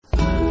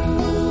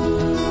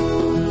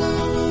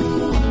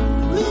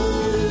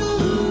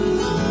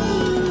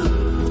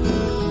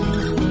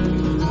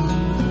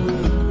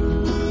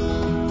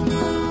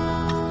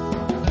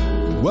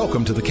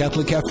Welcome to the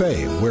Catholic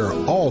Cafe, where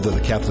all that the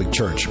Catholic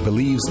Church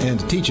believes and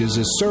teaches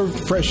is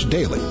served fresh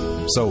daily.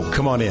 So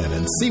come on in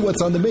and see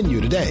what's on the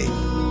menu today.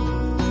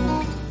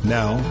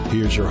 Now,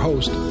 here's your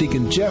host,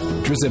 Deacon Jeff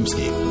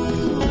Drzycimski.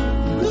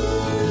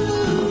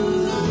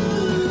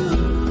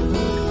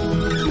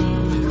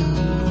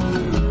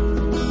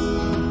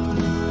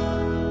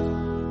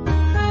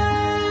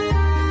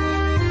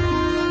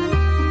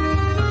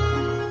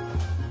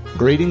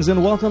 Greetings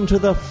and welcome to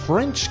the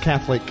French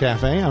Catholic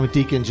Cafe. I'm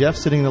Deacon Jeff,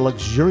 sitting in the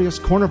luxurious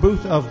corner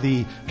booth of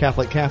the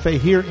Catholic Cafe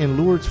here in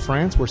Lourdes,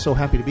 France. We're so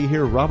happy to be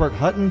here. Robert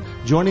Hutton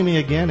joining me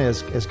again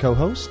as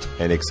co-host.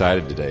 And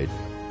excited today.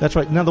 That's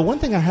right. Now, the one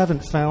thing I haven't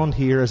found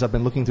here as I've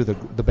been looking through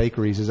the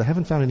bakeries is I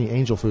haven't found any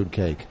angel food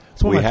cake.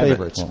 It's one of my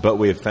favorites. But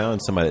we have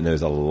found somebody that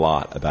knows a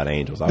lot about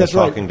angels. I was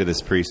talking to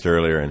this priest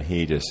earlier, and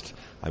he just...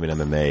 I'm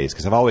amazed,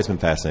 because I've always been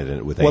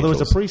fascinated with angels. Well, there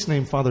was a priest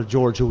named Father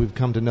George, who we've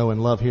come to know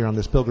and love here on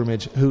this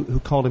pilgrimage, who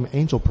called him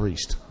Angel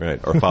Priest. Right,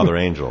 or Father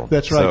Angel.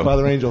 That's right,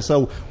 Father Angel.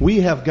 So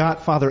we have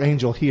got Father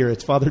Angel here.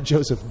 It's Father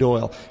Joseph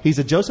Doyle. He's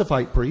a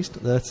Josephite priest.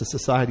 That's the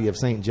Society of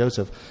St.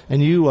 Joseph.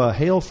 And you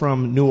hail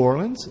from New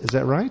Orleans, is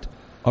that right?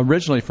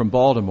 Originally from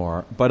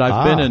Baltimore, but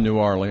I've been in New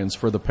Orleans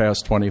for the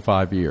past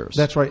 25 years.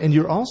 That's right. And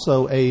you're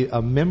also a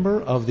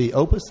member of the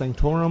Opus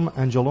Sanctorum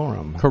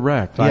Angelorum.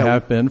 Correct. Yeah. I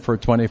have been for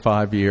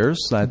 25 years.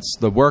 That's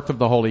the work of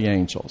the holy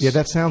angels. Yeah,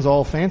 that sounds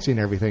all fancy and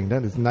everything.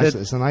 That is nice.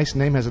 It's a nice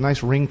name, has a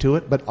nice ring to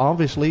it. But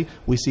obviously,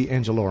 we see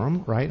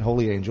Angelorum, right?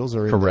 Holy angels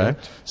are in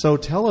correct. There. So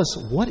tell us,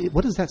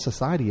 what is that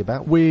society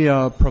about? We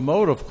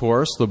promote, of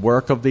course, the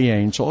work of the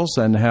angels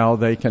and how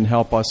they can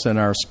help us in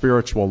our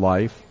spiritual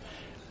life,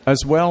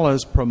 as well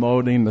as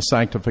promoting the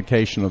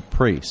sanctification of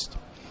priests.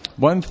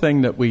 One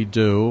thing that we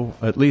do,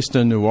 at least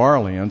in New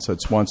Orleans,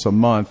 it's once a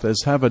month,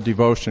 is have a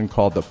devotion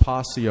called the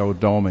Passio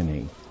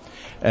Domini.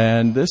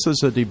 And this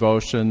is a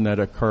devotion that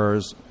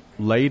occurs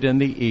late in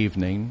the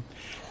evening,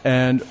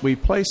 and we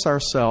place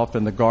ourselves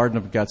in the Garden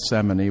of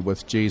Gethsemane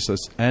with Jesus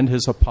and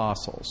his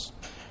apostles.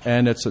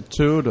 And it's a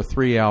 2 to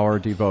 3 hour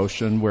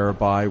devotion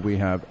whereby we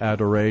have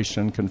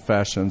adoration,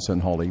 confessions,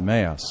 and Holy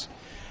Mass.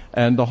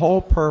 And the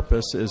whole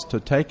purpose is to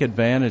take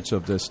advantage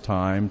of this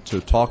time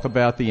to talk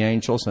about the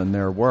angels and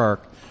their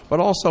work, but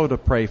also to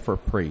pray for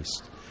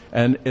priests.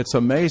 And it's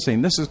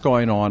amazing. This is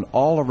going on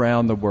all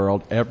around the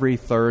world every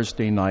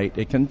Thursday night.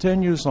 It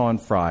continues on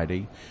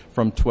Friday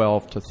from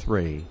 12 to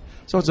 3.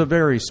 So it's a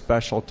very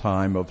special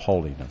time of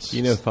holiness.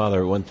 You know,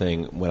 Father, one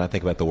thing, when I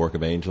think about the work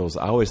of angels,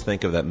 I always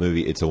think of that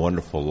movie, It's a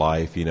Wonderful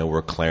Life,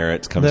 where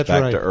Clarence comes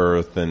back to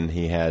Earth, and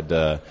he had...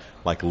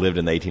 lived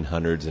in the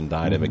 1800s and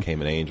died and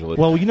became an angel.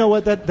 Well, you know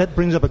what? That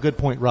brings up a good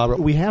point, Robert.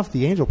 We have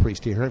the angel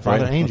priest here,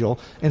 Father Angel.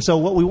 And so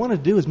what we want to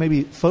do is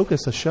maybe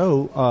focus a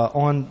show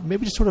on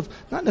maybe just sort of,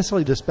 not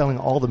necessarily dispelling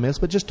all the myths,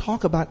 but just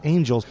talk about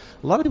angels.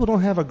 A lot of people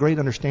don't have a great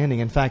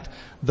understanding. In fact,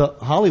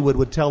 Hollywood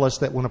would tell us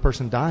that when a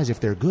person dies, if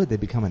they're good, they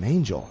become an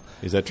angel.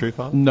 Is that true,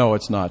 Father? No,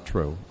 it's not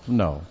true.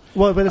 No.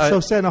 Well, but it's so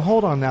sad. Now,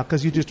 hold on now,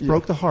 because you just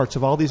broke the hearts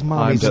of all these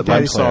mommies.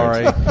 I'm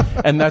sorry.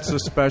 And that's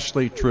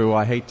especially true,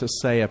 I hate to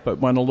say it, but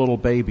when a little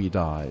baby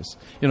dies.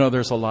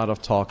 There's a lot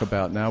of talk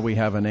about now we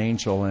have an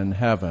angel in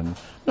heaven.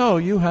 No,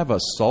 you have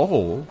a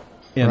soul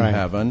in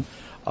heaven,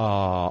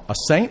 a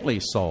saintly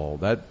soul.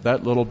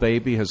 That little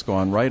baby has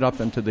gone right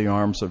up into the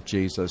arms of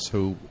Jesus,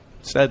 who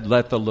said,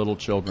 "Let the little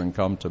children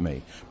come to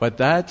me." But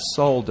that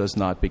soul does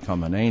not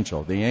become an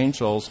angel. The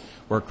angels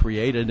were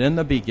created in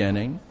the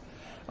beginning.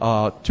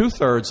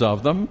 2/3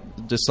 of them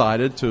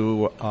decided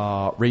to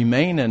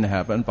remain in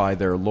heaven by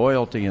their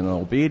loyalty and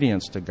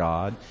obedience to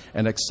God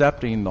and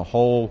accepting the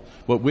whole,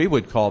 what we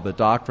would call the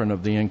doctrine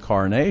of the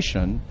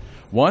incarnation.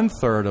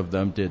 1/3 of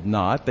them did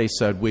not. They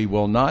said, "We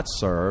will not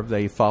serve."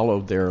 They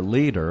followed their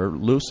leader,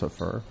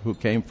 Lucifer, who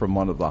came from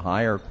one of the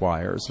higher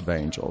choirs of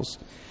angels.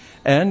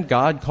 And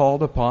God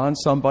called upon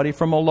somebody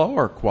from a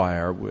lower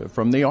choir,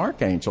 from the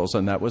archangels,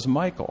 and that was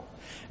Michael.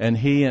 And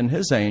he and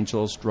his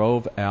angels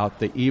drove out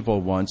the evil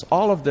ones.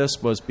 All of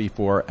this was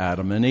before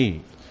Adam and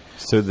Eve.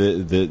 So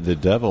the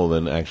devil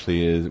then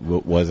actually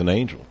was an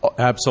angel. Oh,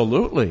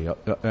 absolutely.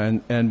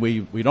 And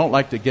we don't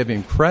like to give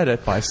him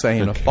credit by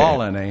saying a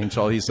fallen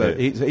angel. He's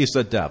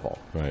a devil.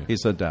 Right.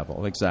 He's a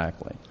devil,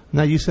 exactly.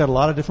 Now, you said a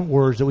lot of different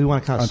words that we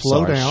want to kind of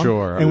slow down.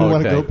 Sure. And we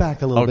want to go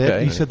back a little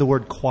bit. You said the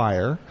word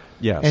choir.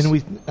 Yes.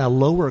 And a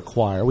lower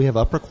choir. We have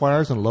upper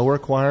choirs and lower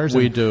choirs.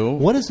 We do.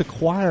 What is the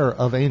choir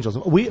of angels?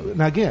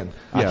 Now again,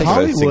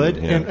 Hollywood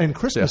and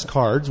Christmas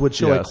cards would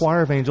show a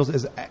choir of angels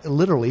as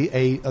literally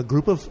a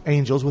group of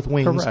angels with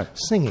wings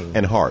singing.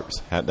 And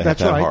harps.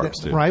 That's right.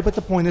 Harps too. Right, but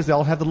the point is they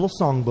all have the little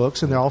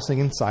songbooks and they're all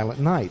singing Silent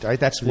Night. Right?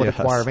 That's what a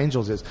choir of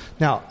angels is.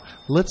 Now,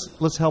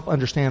 let's help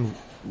understand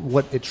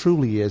what it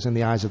truly is in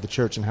the eyes of the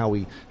church and how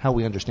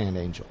we understand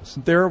angels.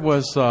 There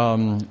was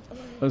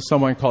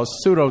someone called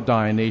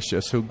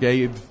Pseudo-Dionysius who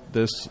gave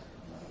this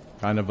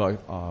kind of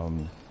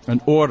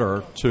an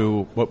order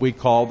to what we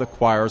call the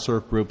choirs or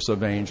groups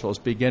of angels,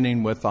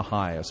 beginning with the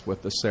highest,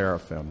 with the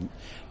seraphim.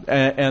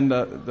 And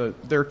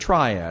they're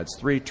triads,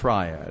 3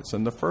 triads.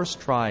 And the first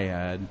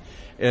triad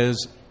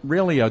is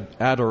really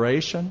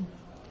adoration,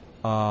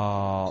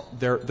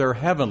 They're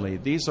heavenly.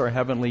 These are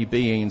heavenly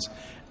beings,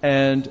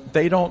 and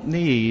they don't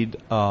need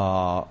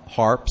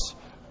harps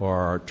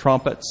or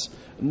trumpets.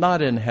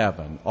 Not in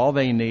heaven. All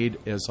they need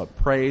is a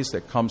praise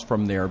that comes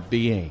from their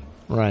being,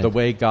 the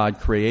way God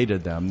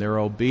created them, their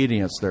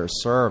obedience, their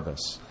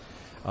service.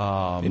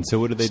 And so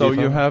what do they do? So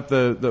you have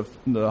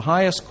the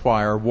highest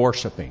choir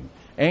worshiping.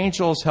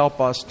 Angels help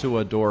us to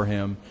adore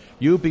him.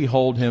 You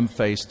behold him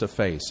face to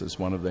face is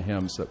one of the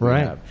hymns that we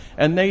have.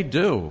 And they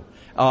do.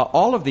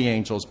 All of the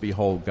angels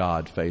behold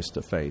God face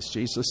to face.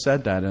 Jesus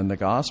said that in the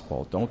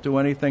gospel. Don't do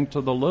anything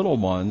to the little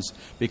ones,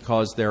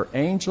 because their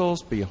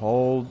angels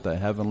behold the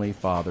Heavenly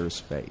Father's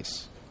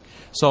face.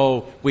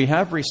 So we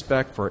have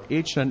respect for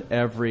each and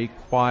every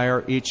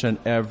choir, each and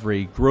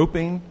every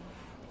grouping.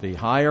 The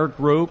higher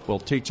group will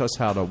teach us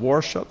how to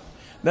worship.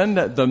 Then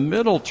the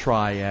middle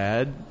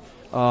triad,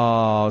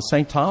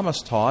 St.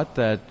 Thomas taught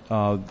that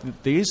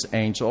these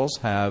angels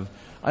have,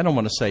 I don't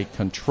want to say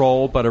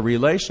control, but a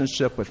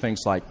relationship with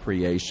things like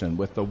creation,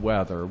 with the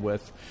weather,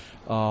 with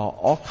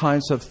all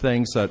kinds of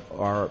things that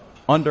are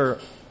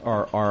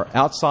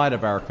outside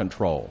of our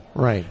control.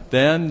 Right.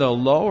 Then the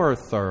lower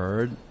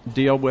third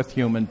deal with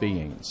human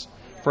beings.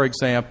 For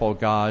example,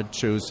 God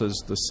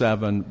chooses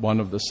one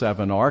of the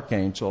seven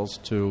archangels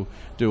to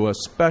do a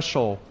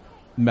special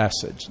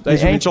message.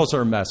 The angels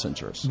are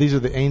messengers. These are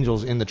the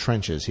angels in the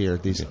trenches here.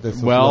 The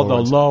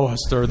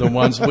lowest are the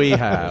ones we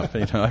have.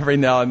 Every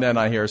now and then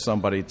I hear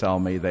somebody tell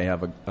me they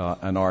have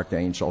an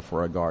archangel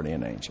for a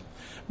guardian angel.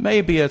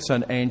 Maybe it's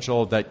an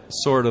angel that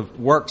sort of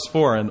works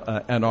for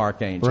an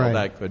archangel. Right.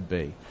 That could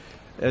be.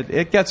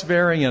 It gets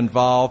very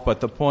involved, but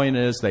the point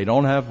is they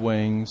don't have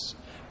wings.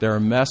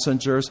 They're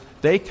messengers.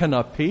 They can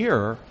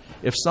appear.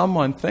 If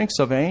someone thinks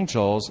of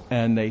angels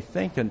and they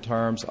think in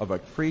terms of a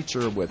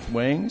creature with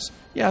wings,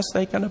 yes,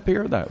 they can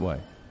appear that way.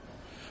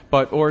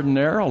 But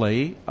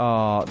ordinarily,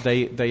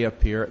 they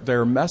appear,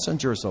 they're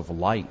messengers of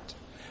light.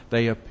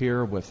 They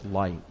appear with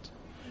light.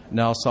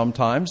 Now,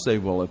 sometimes they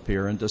will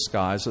appear in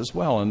disguise as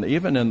well, and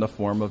even in the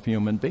form of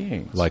human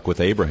beings. Like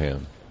with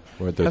Abraham.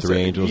 Weren't there three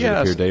angels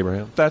that appeared to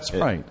Abraham? That's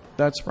right.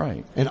 That's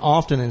right. And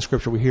often in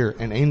Scripture we hear,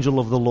 an angel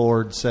of the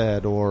Lord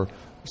said, or...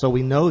 So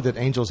we know that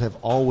angels have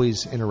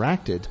always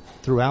interacted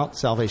throughout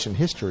salvation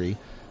history.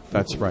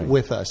 That's right.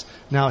 With us.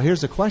 Now,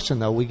 here's the question,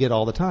 though, we get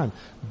all the time.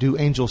 Do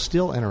angels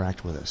still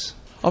interact with us?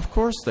 Of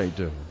course they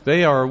do.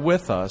 They are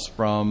with us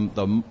from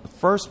the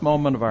first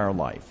moment of our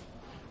life,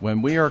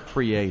 when we are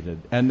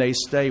created, and they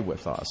stay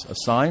with us,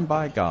 assigned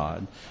by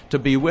God to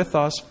be with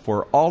us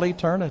for all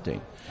eternity.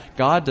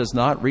 God does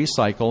not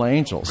recycle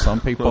angels. Some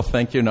people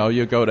think,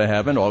 you go to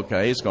heaven,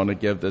 okay, he's going to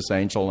give this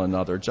angel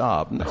another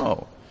job.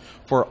 No.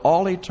 For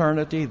all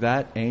eternity,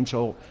 that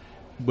angel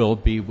will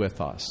be with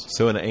us.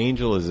 So an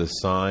angel is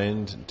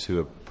assigned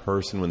to a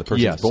person when the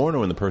person's born or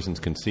when the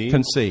person's conceived?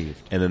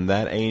 Conceived. And then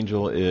that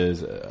angel is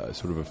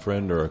sort of a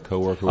friend or a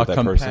co-worker with that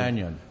person? A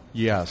companion,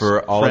 yes.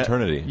 For all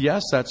eternity?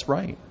 Yes, that's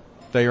right.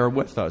 They are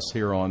with us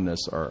here on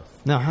this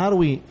earth. Now, how do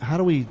we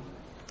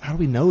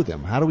know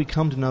them? How do we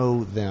come to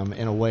know them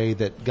in a way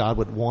that God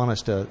would want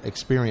us to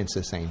experience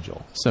this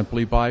angel?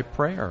 Simply by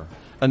prayer.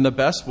 And the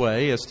best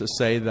way is to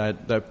say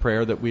that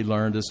prayer that we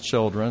learned as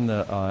children,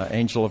 the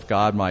angel of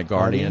God, my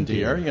guardian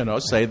dear,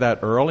 say that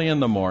early in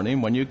the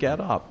morning when you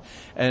get up,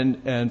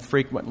 and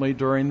frequently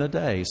during the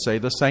day. Say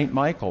the St.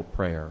 Michael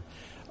prayer.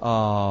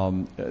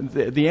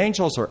 The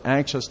angels are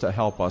anxious to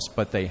help us,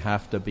 but they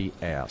have to be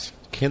asked.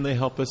 Can they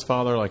help us,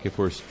 Father, like if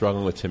we're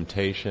struggling with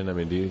temptation? I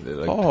mean, do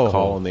you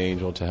call on the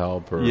angel to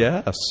help? Or?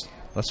 Yes.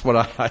 That's what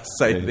I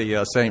say,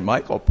 the St.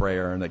 Michael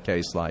prayer in a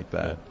case like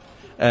that.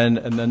 Yeah. And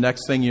the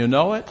next thing you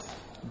know it,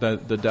 the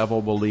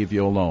devil will leave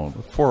you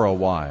alone for a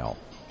while,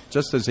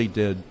 just as he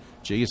did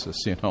Jesus.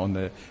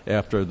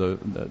 After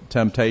the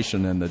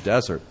temptation in the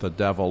desert, the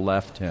devil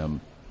left him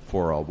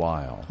for a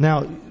while.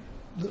 Now,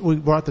 we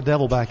brought the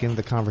devil back into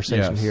the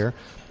conversation here.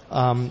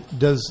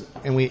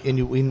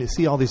 We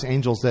see all these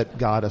angels that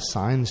God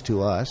assigns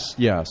to us.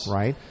 Yes.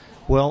 Right?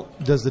 Well,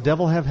 does the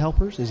devil have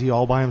helpers? Is he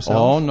all by himself?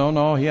 Oh,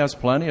 no. He has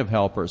plenty of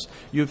helpers.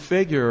 You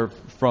figure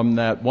from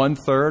that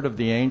 1/3 of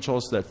the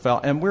angels that fell,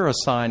 and we're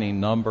assigning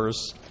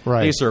numbers.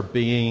 Right. These are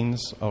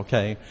beings,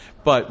 okay?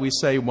 But we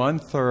say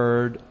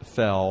 1/3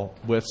 fell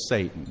with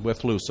Satan,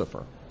 with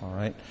Lucifer, all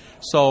right?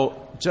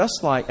 So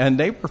just like, and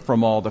they were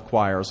from all the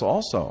choirs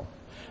also.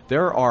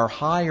 There are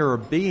higher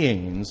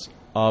beings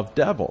of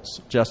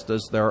devils, just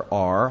as there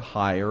are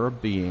higher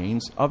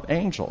beings of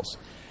angels.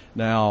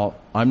 Now,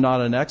 I'm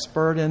not an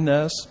expert in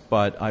this,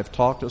 but I've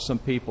talked to some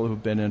people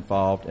who've been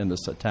involved in the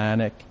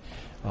satanic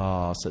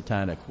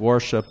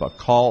worship,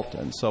 occult,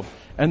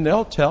 and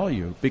they'll tell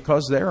you,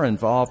 because they're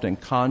involved in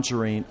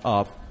conjuring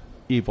up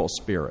evil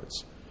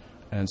spirits.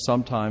 And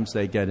sometimes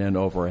they get in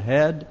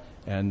overhead,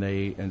 and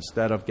they,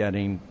 instead of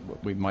getting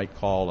what we might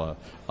call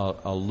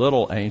a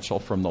little angel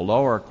from the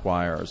lower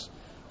choirs,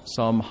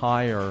 some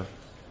higher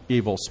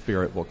evil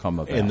spirit will come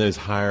about. And those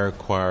higher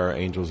choir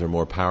angels are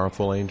more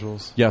powerful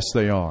angels? Yes,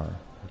 they are.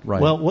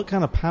 Right. Well, what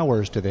kind of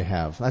powers do they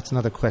have? That's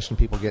another question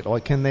people get.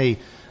 Like, can they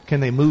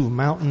move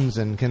mountains,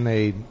 and can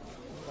they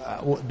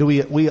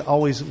we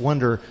always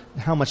wonder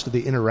how much do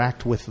they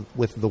interact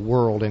with the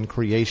world and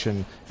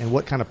creation, and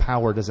what kind of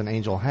power does an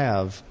angel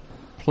have?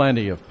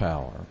 Plenty of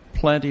power.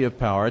 Plenty of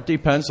power. It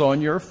depends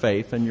on your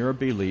faith and your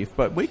belief,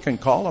 but we can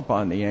call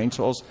upon the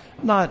angels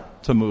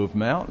not to move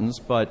mountains,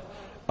 but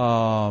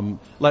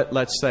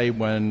let's say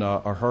when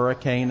a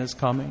hurricane is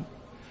coming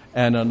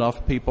and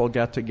enough people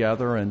get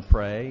together and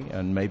pray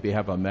and maybe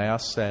have a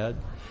mass said,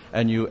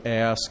 and you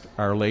ask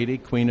Our Lady,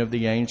 Queen of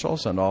the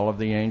Angels, and all of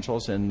the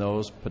angels in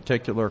those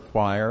particular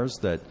choirs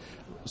that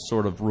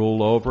sort of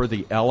rule over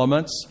the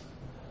elements,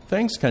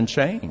 things can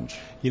change.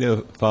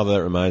 Father,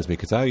 that reminds me,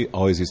 because I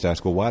always used to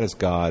ask, well, why does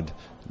God,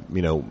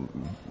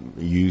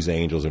 use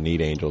angels or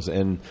need angels?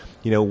 And,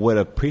 what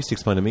a priest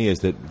explained to me is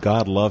that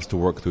God loves to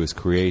work through his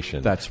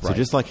creation. That's right. So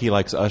just like he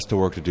likes us to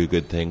work to do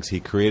good things, he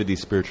created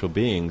these spiritual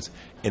beings,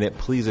 and it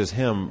pleases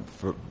him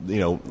for,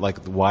 like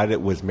why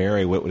was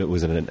Mary, it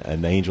was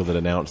an angel that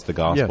announced the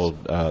gospel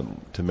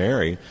to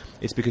Mary.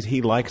 It's because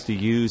he likes to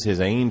use his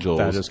angels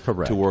that is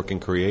correct. To work in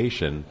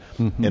creation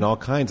in all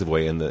kinds of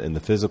ways, in the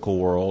physical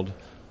world.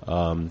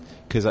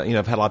 Because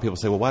I've had a lot of people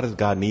say, well, why does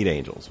God need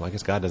angels? Well, I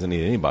guess God doesn't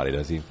need anybody,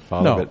 does he,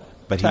 Father?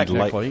 No,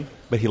 technically.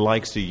 But he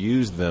likes to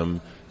use them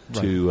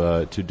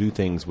to do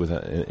things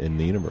in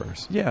the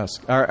universe. Yes,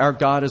 our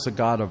God is a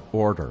God of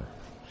order,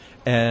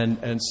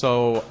 and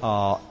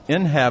so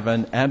in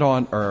heaven and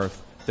on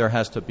earth there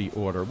has to be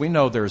order. We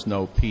know there's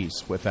no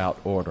peace without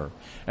order,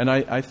 and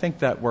I think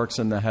that works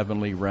in the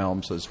heavenly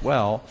realms as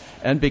well.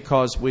 And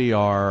because we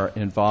are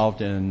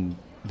involved in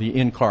the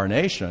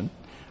incarnation,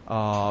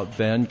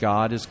 then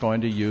God is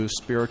going to use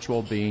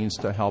spiritual beings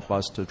to help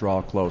us to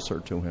draw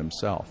closer to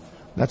himself.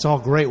 That's all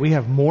great. We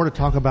have more to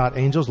talk about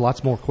angels,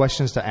 lots more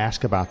questions to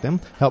ask about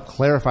them, help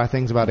clarify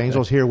things about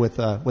angels here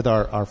with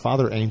our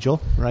Father Angel,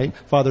 right?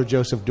 Father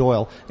Joseph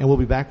Doyle. And we'll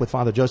be back with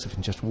Father Joseph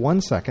in just 1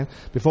 second.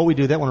 Before we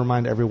do that, I want to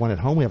remind everyone at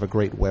home we have a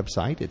great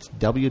website. It's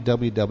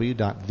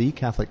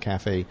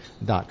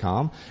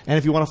www.thecatholiccafe.com. And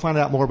if you want to find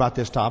out more about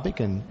this topic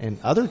and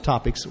other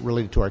topics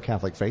related to our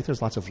Catholic faith,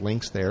 there's lots of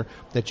links there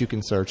that you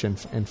can search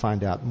and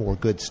find out more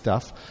good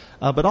stuff.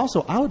 But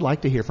also, I would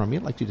like to hear from you.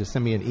 I'd like you to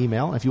send me an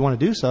email. If you want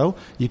to do so,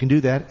 you can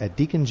do that at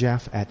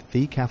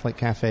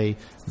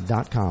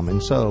deaconjeff@thecatholiccafe.com.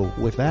 And so,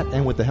 with that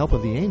and with the help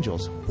of the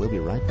angels, we'll be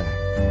right back.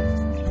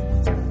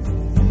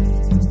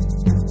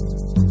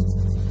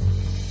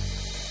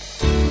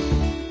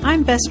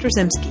 I'm Bess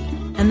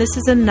Drzycimski, and this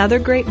is another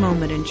great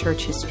moment in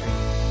church history.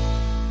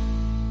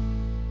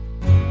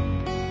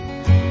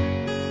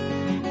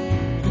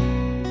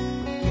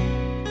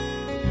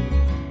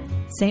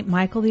 Saint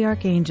Michael the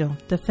Archangel,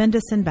 defend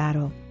us in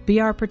battle. Be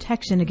our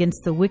protection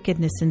against the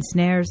wickedness and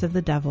snares of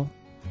the devil.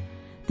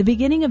 The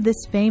beginning of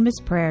this famous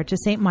prayer to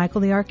Saint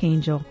Michael the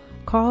Archangel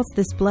calls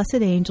this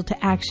blessed angel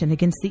to action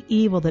against the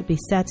evil that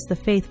besets the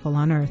faithful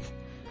on earth.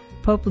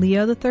 Pope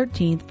Leo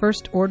XIII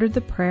first ordered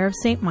the prayer of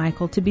Saint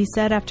Michael to be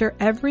said after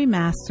every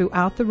Mass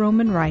throughout the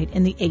Roman Rite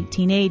in the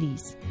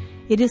 1880s.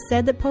 It is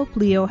said that Pope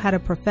Leo had a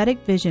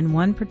prophetic vision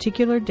one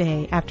particular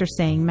day after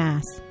saying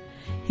Mass.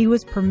 He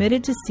was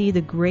permitted to see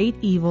the great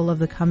evil of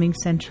the coming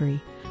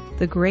century,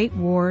 the great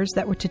wars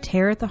that were to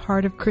tear at the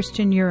heart of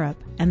Christian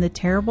Europe, and the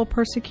terrible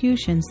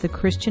persecutions the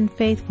Christian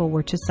faithful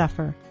were to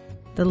suffer.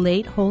 The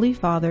late Holy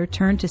Father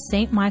turned to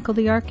Saint Michael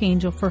the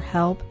Archangel for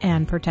help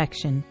and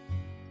protection.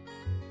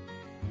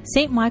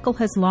 Saint Michael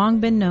has long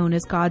been known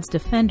as God's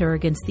defender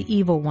against the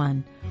evil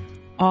one.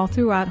 All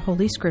throughout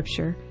Holy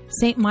Scripture,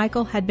 Saint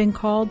Michael had been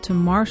called to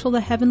marshal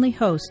the heavenly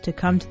host to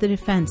come to the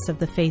defense of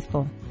the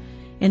faithful.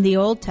 In the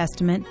Old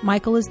Testament,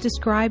 Michael is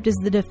described as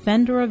the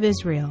defender of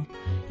Israel.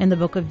 In the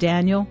book of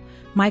Daniel,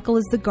 Michael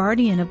is the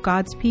guardian of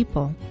God's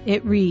people.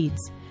 It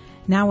reads,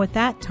 "Now at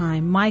that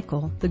time,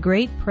 Michael, the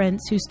great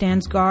prince who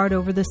stands guard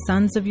over the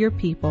sons of your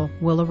people,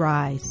 will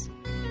arise."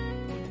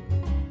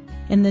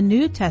 In the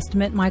New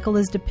Testament, Michael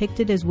is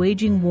depicted as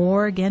waging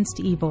war against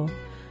evil.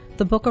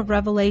 The book of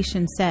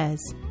Revelation says,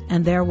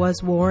 "And there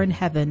was war in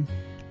heaven,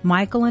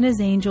 Michael and his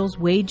angels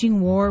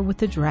waging war with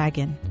the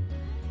dragon."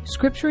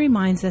 Scripture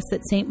reminds us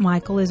that St.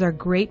 Michael is our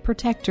great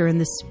protector in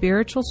the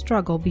spiritual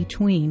struggle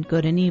between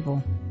good and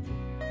evil.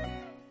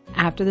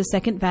 After the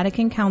Second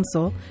Vatican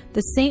Council,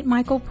 the St.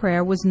 Michael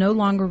prayer was no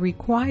longer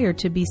required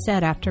to be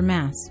said after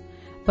Mass,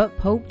 but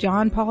Pope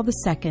John Paul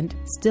II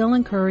still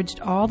encouraged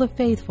all the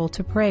faithful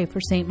to pray for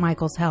St.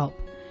 Michael's help.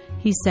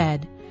 He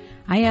said,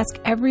 "I ask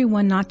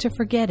everyone not to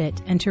forget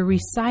it and to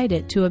recite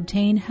it to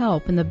obtain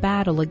help in the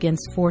battle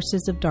against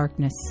forces of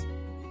darkness."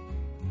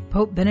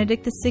 Pope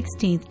Benedict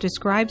XVI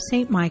describes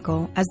St.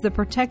 Michael as the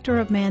protector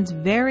of man's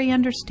very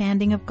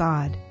understanding of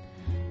God.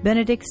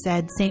 Benedict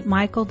said St.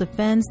 Michael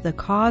defends the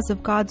cause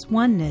of God's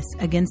oneness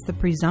against the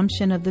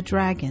presumption of the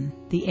dragon,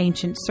 the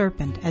ancient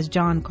serpent, as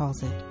John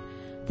calls it.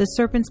 The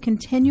serpent's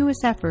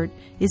continuous effort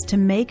is to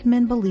make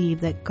men believe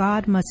that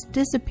God must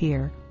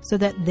disappear so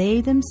that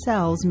they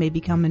themselves may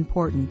become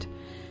important,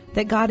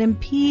 that God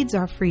impedes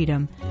our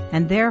freedom,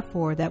 and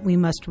therefore that we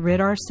must rid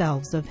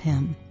ourselves of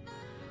him.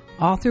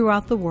 All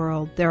throughout the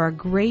world, there are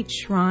great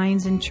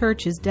shrines and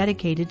churches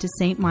dedicated to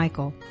St.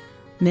 Michael.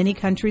 Many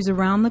countries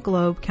around the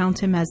globe count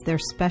him as their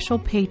special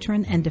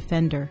patron and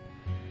defender.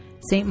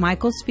 St.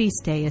 Michael's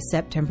feast day is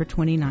September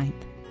 29th.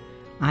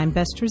 I'm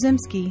Bess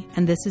Drzycimski,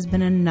 and this has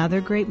been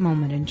another great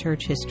moment in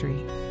church history.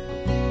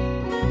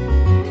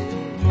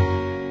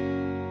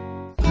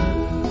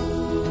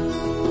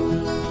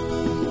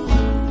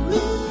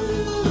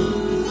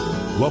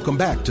 Welcome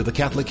back to the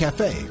Catholic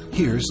Cafe.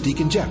 Here's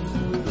Deacon Jeff.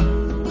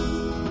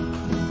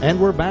 And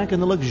we're back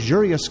in the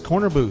luxurious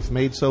corner booth,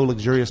 made so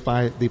luxurious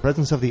by the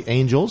presence of the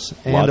angels.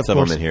 And Lots of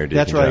course, them in here, Deacon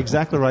that's right, Jeff.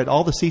 exactly right.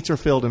 All the seats are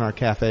filled in our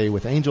cafe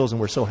with angels,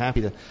 and we're so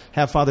happy to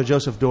have Father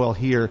Joseph Doyle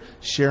here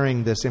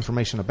sharing this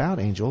information about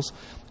angels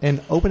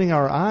and opening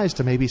our eyes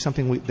to maybe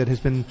something that has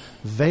been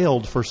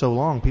veiled for so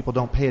long. People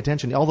don't pay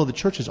attention. Although the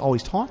church has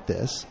always taught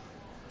this,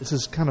 this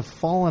has kind of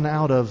fallen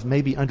out of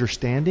maybe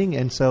understanding,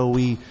 and so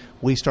we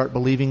start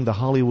believing the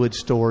Hollywood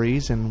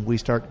stories, and we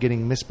start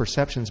getting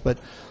misperceptions. But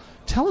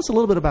tell us a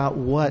little bit about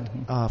what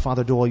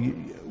Father Doyle,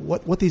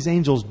 what these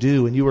angels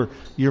do. And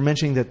you're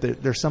mentioning that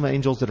there's some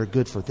angels that are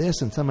good for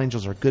this, and some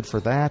angels are good for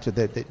that.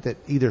 That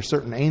either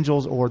certain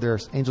angels or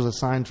there's angels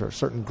assigned for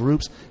certain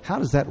groups. How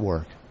does that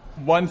work?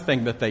 One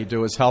thing that they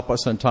do is help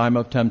us in time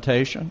of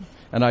temptation.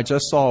 And I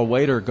just saw a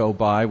waiter go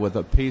by with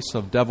a piece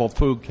of devil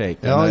food cake.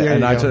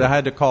 And I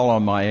had to call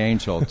on my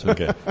angel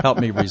to help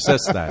me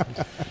resist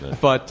that.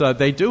 But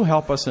they do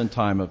help us in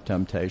time of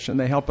temptation.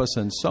 They help us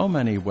in so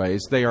many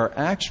ways. They are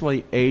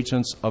actually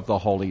agents of the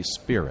Holy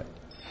Spirit.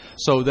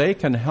 So they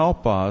can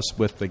help us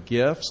with the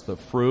gifts, the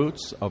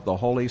fruits of the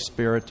Holy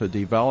Spirit to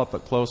develop a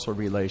closer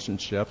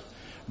relationship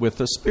with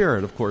the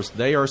Spirit. Of course,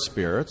 they are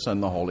spirits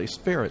and the Holy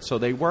Spirit. So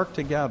they work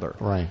together.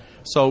 Right.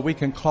 So we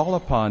can call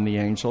upon the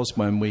angels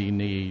when we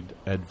need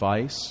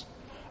advice.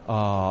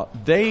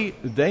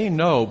 They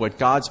know what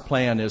God's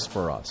plan is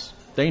for us.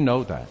 They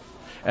know that.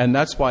 And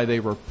that's why they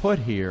were put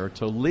here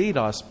to lead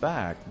us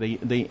back. The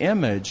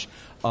image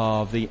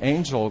of the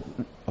angel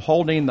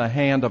holding the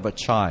hand of a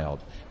child.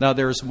 Now,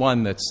 there's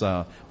one that's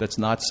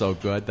not so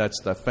good.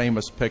 That's the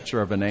famous picture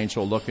of an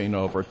angel looking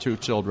over two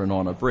children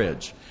on a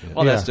bridge.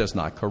 Well, that's just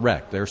not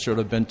correct. There should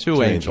have been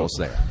two angels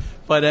there.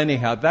 But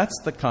anyhow, that's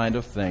the kind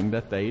of thing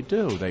that they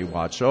do. They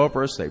watch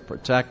over us. They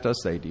protect us.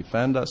 They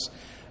defend us.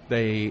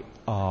 They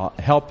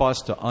help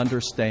us to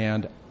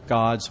understand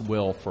God's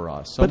will for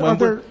us. So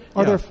but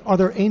are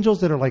there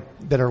angels that are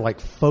like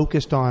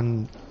focused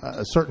on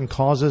certain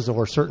causes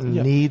or certain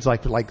needs,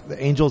 like the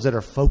angels that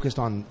are focused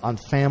on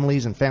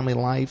families and family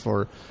life,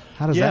 or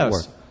how does that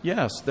work?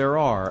 Yes, there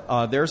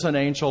are. There's an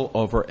angel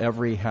over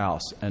every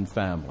house and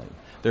family.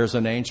 There's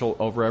an angel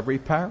over every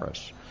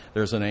parish.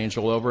 There's an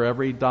angel over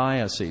every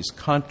diocese,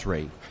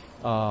 country.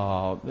 They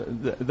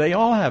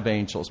all have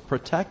angels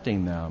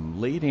protecting them,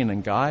 leading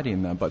and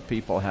guiding them, but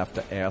people have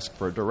to ask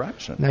for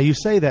direction. Now, you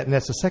say that, and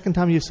that's the second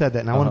time you've said that,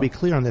 and I want to be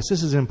clear on this.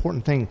 This is an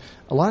important thing.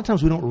 A lot of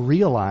times we don't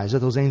realize that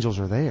those angels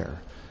are there.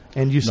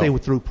 And you say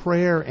through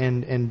prayer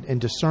and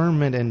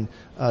discernment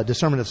and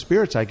discernment of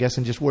spirits, I guess,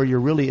 and just where you're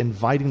really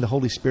inviting the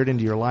Holy Spirit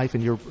into your life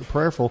and you're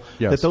prayerful,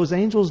 that those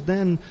angels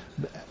then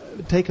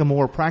take a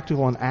more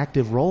practical and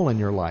active role in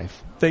your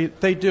life. They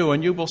do,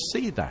 and you will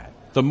see that.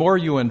 The more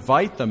you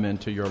invite them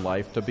into your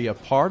life to be a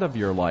part of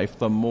your life,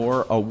 the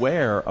more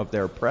aware of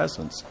their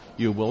presence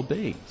you will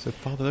be. So,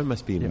 Father, there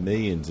must be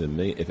millions and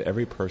millions. If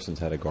every person's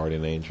had a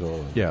guardian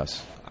angel.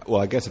 Yes. Well,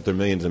 I guess if there are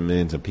millions and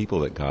millions of people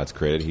that God's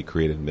created, He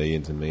created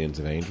millions and millions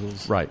of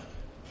angels. Right.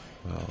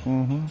 Wow.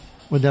 Mm-hmm.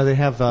 Well, now they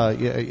have.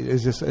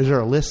 Is there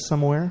a list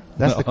somewhere?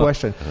 That's the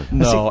question.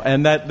 No,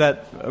 and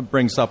that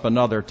brings up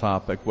another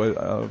topic.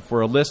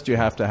 For a list, you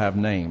have to have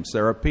names.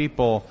 There are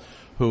people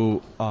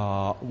who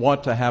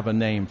want to have a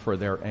name for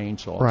their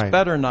angel. Right. It's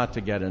better not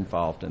to get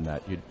involved in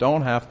that. You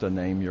don't have to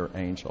name your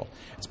angel.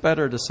 It's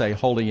better to say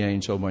holy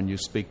angel when you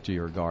speak to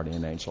your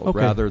guardian angel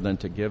rather than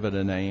to give it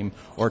a name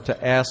or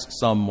to ask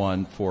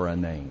someone for a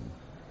name.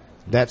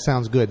 That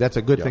sounds good. That's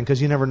a good thing,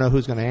 because you never know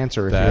who's going to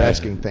answer if you're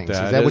asking things. Is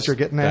that what you're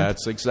getting at?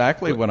 That's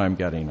exactly what I'm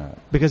getting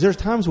at. Because there's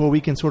times where we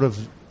can sort of,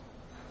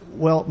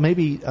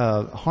 maybe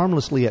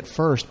harmlessly at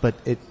first, but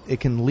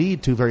it can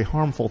lead to very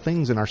harmful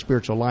things in our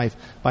spiritual life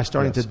by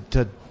starting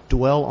to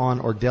dwell on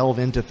or delve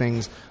into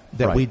things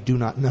that we do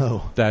not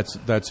know.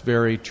 That's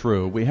very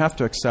true. We have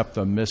to accept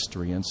the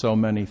mystery in so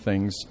many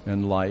things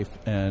in life,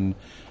 and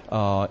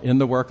in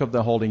the work of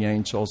the holy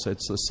angels,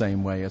 it's the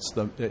same way. It's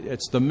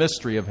the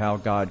mystery of how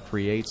God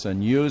creates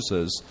and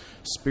uses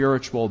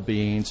spiritual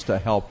beings to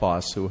help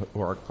us who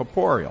are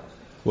corporeal.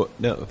 Well,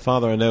 now,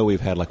 Father, I know we've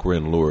had, we're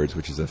in Lourdes,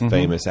 which is a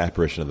famous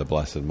apparition of the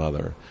Blessed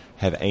Mother.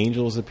 Have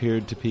angels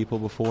appeared to people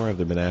before? Have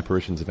there been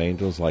apparitions of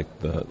angels like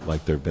there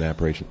have been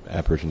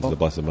apparitions of the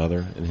Blessed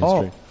Mother in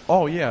history?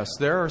 Oh, yes.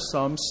 There are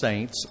some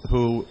saints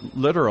who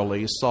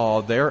literally saw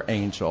their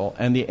angel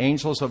and the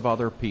angels of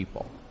other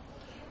people.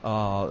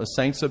 The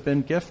saints have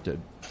been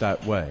gifted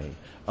that way,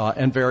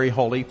 and very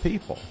holy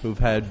people who've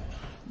had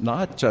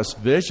not just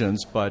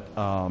visions, but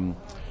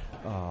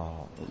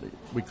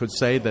we could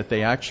say that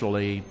they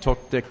actually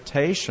took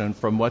dictation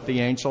from what the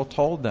angel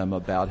told them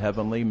about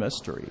heavenly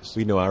mysteries.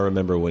 I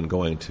remember when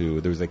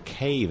there was a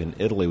cave in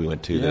Italy we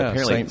went to that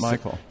apparently St.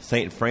 Michael.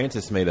 St.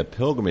 Francis made a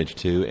pilgrimage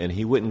to, and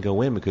he wouldn't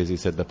go in because he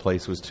said the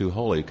place was too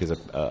holy, because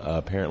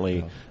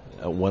apparently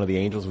one of the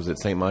angels, was it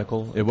St.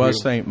 Michael? It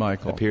was St.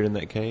 Michael. Appeared in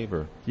that cave?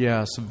 Or?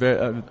 Yes,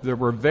 there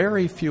were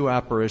very few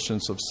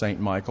apparitions of St.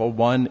 Michael.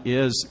 One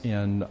is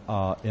in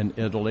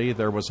Italy.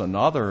 There was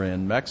another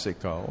in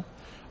Mexico,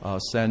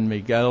 San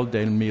Miguel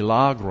del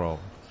Milagro,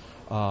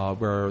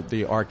 where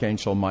the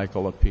Archangel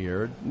Michael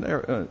appeared.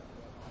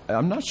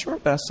 I'm not sure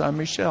about Saint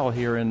Michel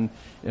here in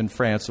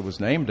France. It was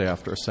named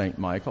after St.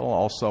 Michael.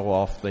 Also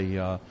off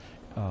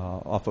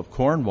of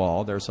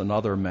Cornwall, there's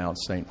another Mount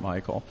St.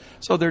 Michael.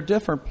 So there are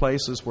different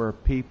places where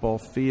people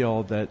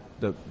feel that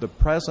the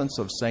presence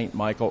of St.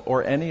 Michael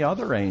or any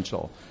other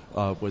angel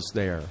was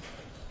there.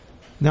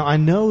 Now, I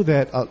know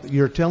that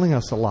you're telling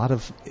us a lot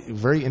of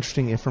very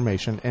interesting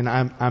information, and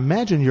I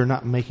imagine you're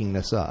not making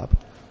this up,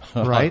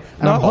 right?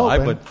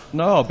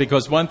 No,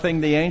 because one thing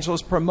the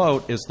angels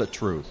promote is the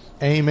truth.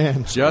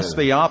 Amen. Just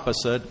the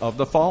opposite of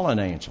the fallen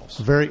angels.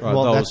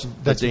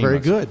 That's very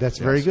good. That's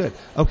very good.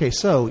 Okay,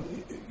 so,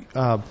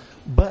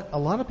 but a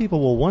lot of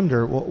people will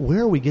wonder, well,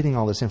 where are we getting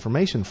all this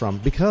information from?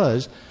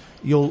 Because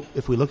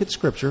if we look at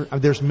Scripture,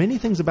 there's many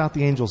things about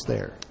the angels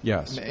there.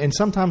 Yes. And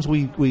sometimes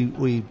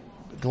we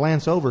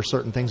glance over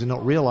certain things and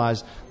don't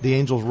realize the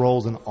angels'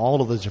 roles in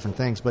all of those different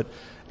things.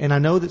 And I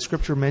know that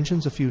Scripture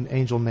mentions a few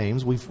angel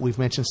names. We've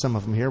mentioned some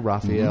of them here,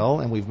 Raphael,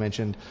 and we've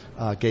mentioned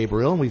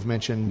Gabriel, and we've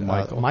mentioned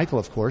Michael,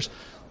 of course.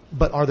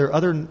 But are there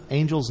other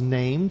angels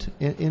named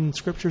in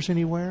Scriptures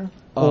anywhere,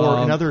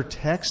 or in other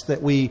texts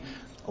that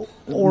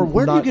or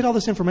where do you get all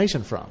this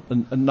information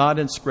from? Not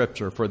in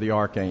Scripture for the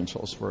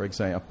archangels, for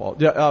example.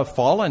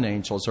 Fallen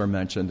angels are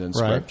mentioned in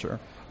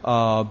Scripture.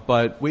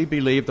 But we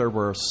believe there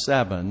were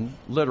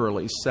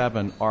literally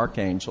seven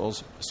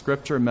archangels.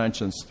 Scripture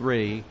mentions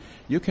 3.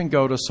 You can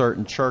go to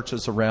certain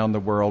churches around the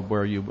world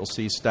where you will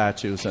see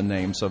statues and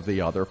names of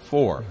the other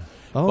 4.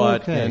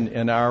 But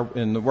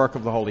in the work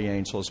of the holy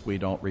angels, we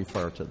don't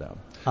refer to them.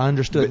 I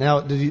understood. Now,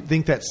 do you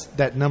think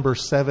that number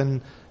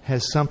 7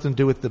 has something to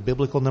do with the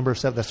biblical number of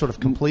 7, that sort of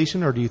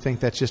completion, or do you think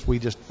that's just we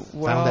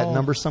found that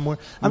number somewhere?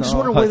 I'm just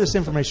wondering where this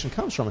information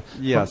comes from.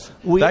 Yes,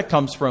 that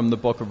comes from the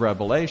book of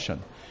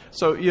Revelation.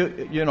 So you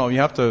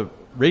have to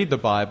read the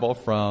Bible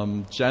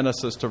from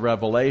Genesis to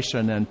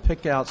Revelation and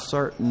pick out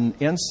certain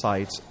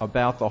insights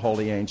about the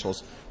holy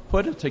angels.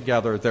 Put it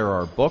together. There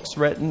are books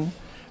written.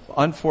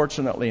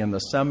 Unfortunately, in the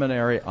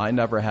seminary, I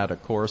never had a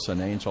course in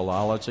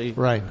angelology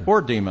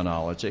or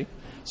demonology.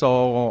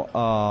 So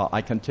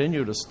I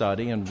continue to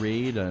study and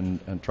read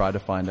and try to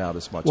find out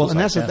as much as I can.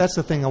 Well, and that's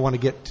the thing I want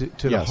to get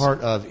to the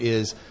heart of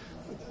is,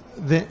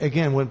 then,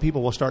 again, when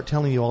people will start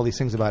telling you all these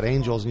things about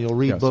angels and you'll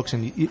read books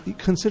and you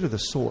consider the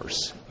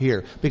source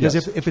here. Because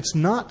if it's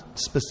not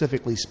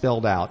specifically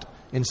spelled out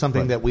in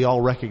something that we all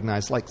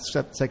recognize, like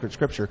sacred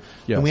Scripture,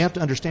 then we have to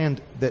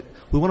understand that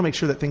we want to make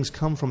sure that things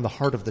come from the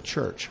heart of the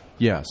church.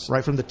 Yes.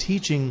 Right, from the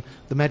teaching,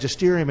 the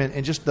magisterium,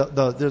 and just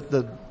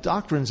the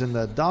doctrines and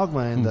the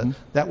dogma and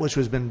that which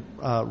has been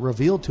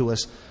revealed to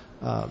us,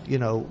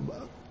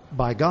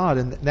 by God,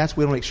 and we want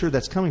to make sure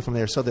that's coming from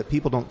there so that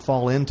people don't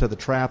fall into the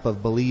trap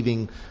of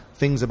believing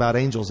things about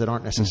angels that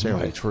aren't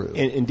necessarily true.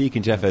 And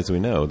Deacon Jeff, as we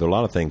know, there are a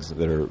lot of things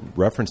that are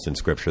referenced in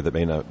Scripture that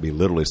may not be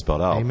literally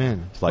spelled out.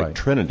 Amen. It's like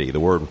Trinity.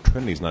 The word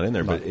Trinity is not in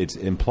there, but it's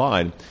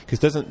implied. Because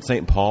doesn't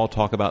St. Paul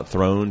talk about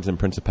thrones and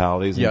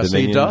principalities and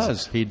dominions?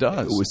 Yes, he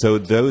does. So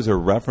those are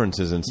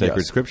references in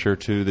sacred Scripture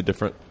to the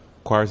different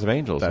choirs of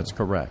angels. That's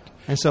correct.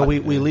 And so we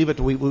leave it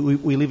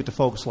to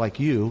folks like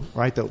you,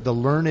 right? The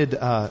learned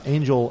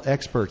angel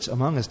experts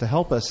among us to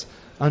help us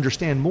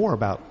understand more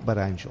about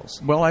angels.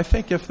 Well, I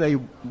think if they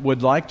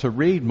would like to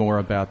read more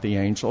about the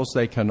angels,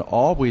 they can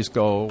always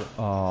go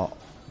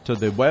to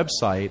the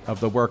website of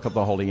the Work of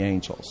the Holy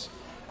Angels.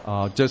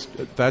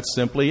 That's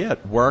simply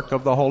it. Work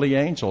of the Holy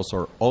Angels,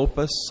 or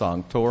Opus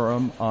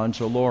Sanctorum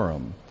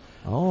Angelorum.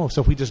 Oh, so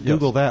if we just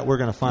Google that, we're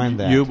going to find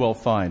that. You will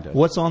find it.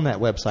 What's on that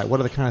website? What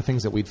are the kind of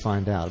things that we'd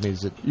find out? I mean,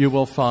 you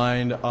will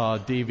find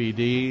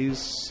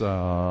DVDs,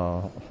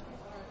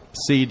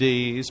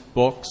 CDs,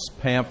 books,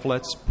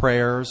 pamphlets,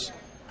 prayers.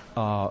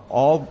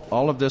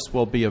 All of this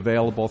will be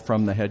available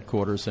from the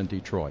headquarters in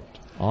Detroit.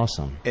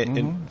 Awesome.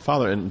 And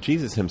Father, and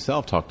Jesus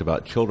himself talked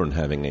about children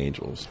having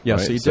angels.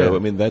 Yes, he did. So, I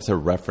mean, that's a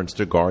reference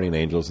to guardian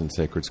angels in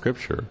sacred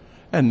Scripture.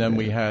 And then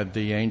we had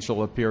the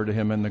angel appear to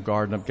him in the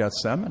Garden of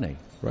Gethsemane.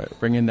 Right.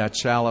 Bringing that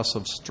chalice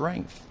of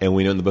strength. And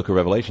we know in the book of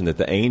Revelation that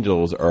the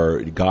angels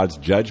are, God's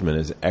judgment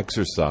is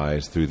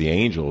exercised through the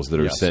angels that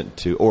are sent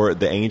to, or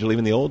the angel,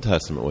 even the Old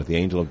Testament, with the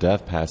angel of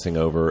death passing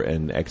over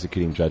and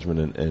executing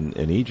judgment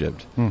in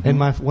Egypt. Mm-hmm. And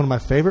one of my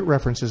favorite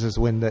references is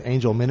when the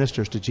angel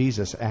ministers to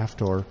Jesus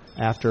after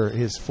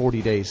his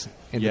 40 days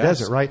in the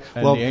desert, right?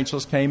 And the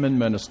angels came and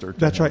ministered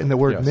to him. Right. And the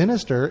word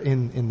minister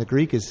in the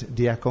Greek is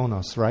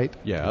diakonos, right?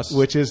 Yes.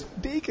 Which is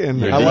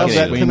deacon. I love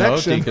that we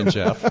connection. Know Deacon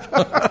Jeff.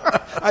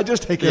 I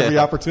just take every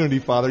opportunity,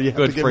 Father. You have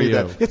Good to give for me you.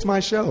 that. It's my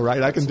show,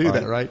 right? I can do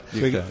that, right?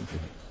 You can.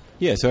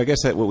 Yeah, so I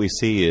guess that what we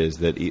see is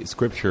that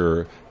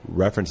Scripture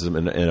references them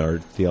in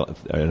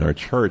our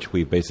church.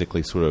 We've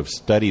basically sort of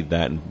studied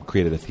that and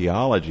created a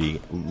theology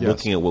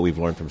looking at what we've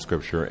learned from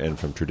Scripture and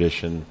from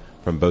tradition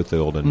from both the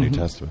Old and New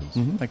Testaments.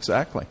 Mm-hmm.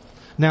 Exactly.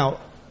 Now,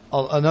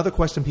 another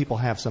question people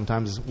have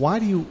sometimes is why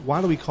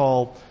do we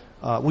call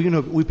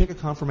we pick a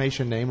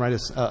confirmation name, right?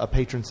 As a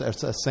patron,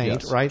 as a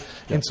saint, Yes. right?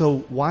 Yes. And so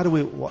why do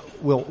we?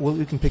 Well,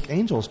 we can pick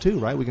angels too,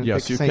 right? We can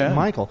Yes, pick you Saint can.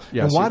 Michael.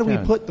 Yes, and why you do we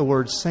can. put the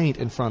word saint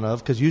in front of?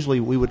 Because usually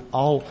we would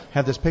all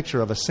have this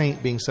picture of a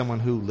saint being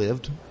someone who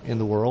lived in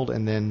the world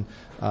and then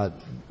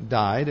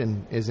died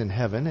and is in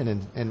heaven,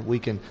 and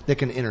they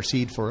can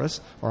intercede for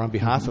us or on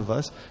behalf of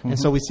us. And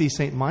so we see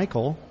Saint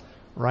Michael.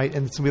 Right,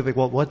 and some people think,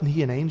 well, wasn't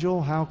he an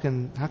angel? How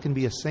can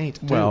be a saint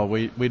too? Well,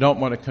 we don't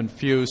want to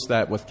confuse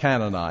that with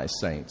canonized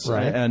saints.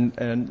 Right.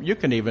 And you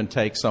can even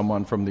take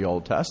someone from the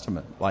Old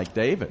Testament, like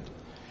David,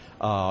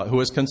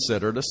 who is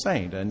considered a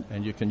saint,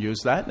 and you can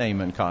use that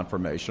name in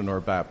confirmation or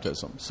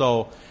baptism.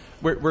 So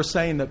we're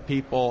saying that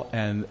people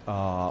and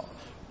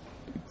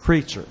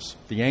creatures,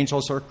 the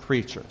angels are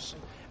creatures,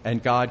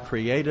 and God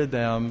created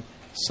them.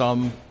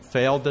 Some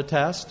failed the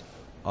test,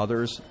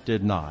 others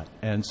did not,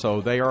 and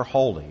so they are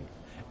holy.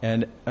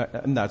 And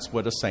that's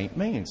what a saint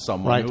means,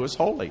 someone who is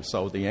holy.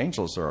 So the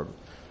angels are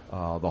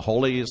the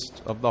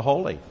holiest of the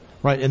holy.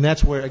 Right, and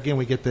that's where, again,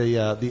 we get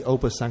the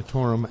Opus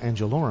Sanctorum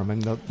Angelorum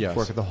and the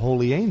work of the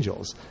holy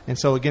angels. And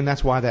so, again,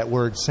 that's why that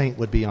word saint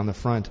would be on the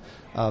front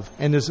of.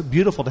 And it's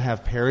beautiful to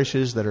have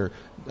parishes that are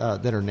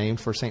named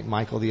for Saint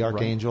Michael the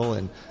Archangel,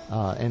 and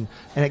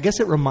I guess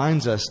it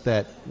reminds us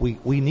that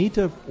we need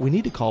to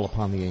call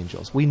upon the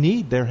angels. We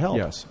need their help.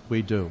 Yes,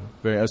 we do,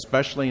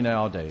 especially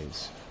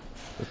nowadays.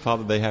 But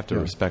Father, they have to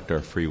respect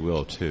our free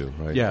will too,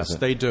 right? Yes,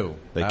 they do.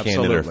 They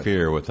Absolutely. can't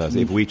interfere with us.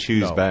 If we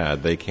choose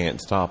bad, they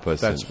can't stop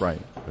us. That's right.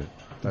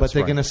 But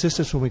they can assist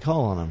us when we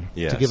call on them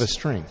to give us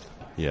strength.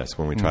 Yes,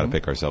 when we try to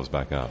pick ourselves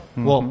back up.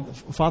 Well,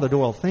 Father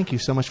Doyle, thank you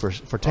so much for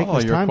taking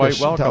this you're time quite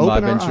to welcome. open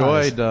I've our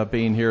eyes. enjoyed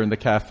being here in the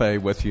cafe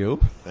with you.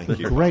 Thank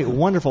you. Great,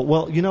 wonderful.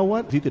 Well, you know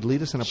what? If you could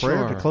lead us in a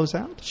prayer to close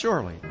out.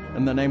 Surely.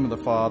 In the name of the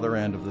Father,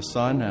 and of the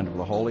Son, and of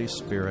the Holy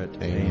Spirit.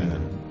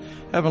 Amen.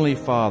 Heavenly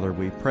Father,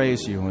 we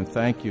praise you and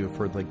thank you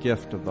for the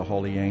gift of the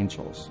holy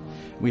angels.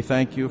 We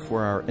thank you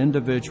for our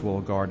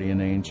individual guardian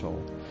angel,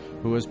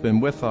 who has been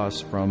with us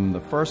from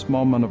the first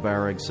moment of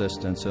our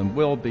existence and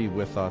will be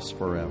with us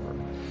forever.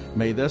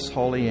 May this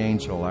holy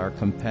angel, our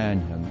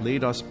companion,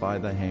 lead us by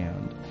the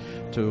hand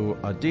to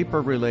a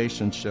deeper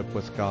relationship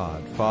with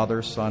God,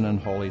 Father, Son, and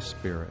Holy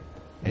Spirit.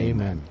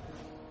 Amen.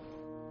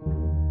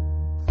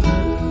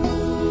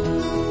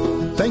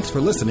 Thanks for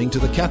listening to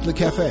the Catholic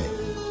Cafe.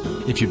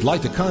 If you'd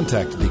like to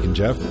contact Deacon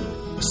Jeff,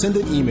 send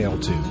an email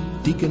to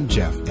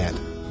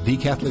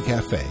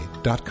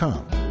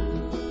deaconjeff@thecatholiccafe.com.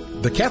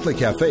 The Catholic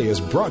Cafe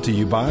is brought to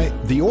you by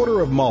the Order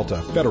of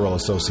Malta Federal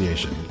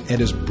Association and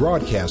is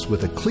broadcast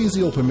with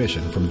ecclesial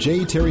permission from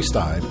J. Terry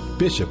Stive,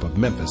 Bishop of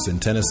Memphis in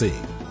Tennessee.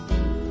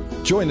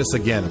 Join us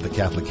again at the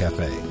Catholic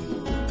Cafe.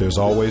 There's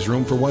always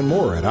room for one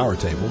more at our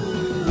table.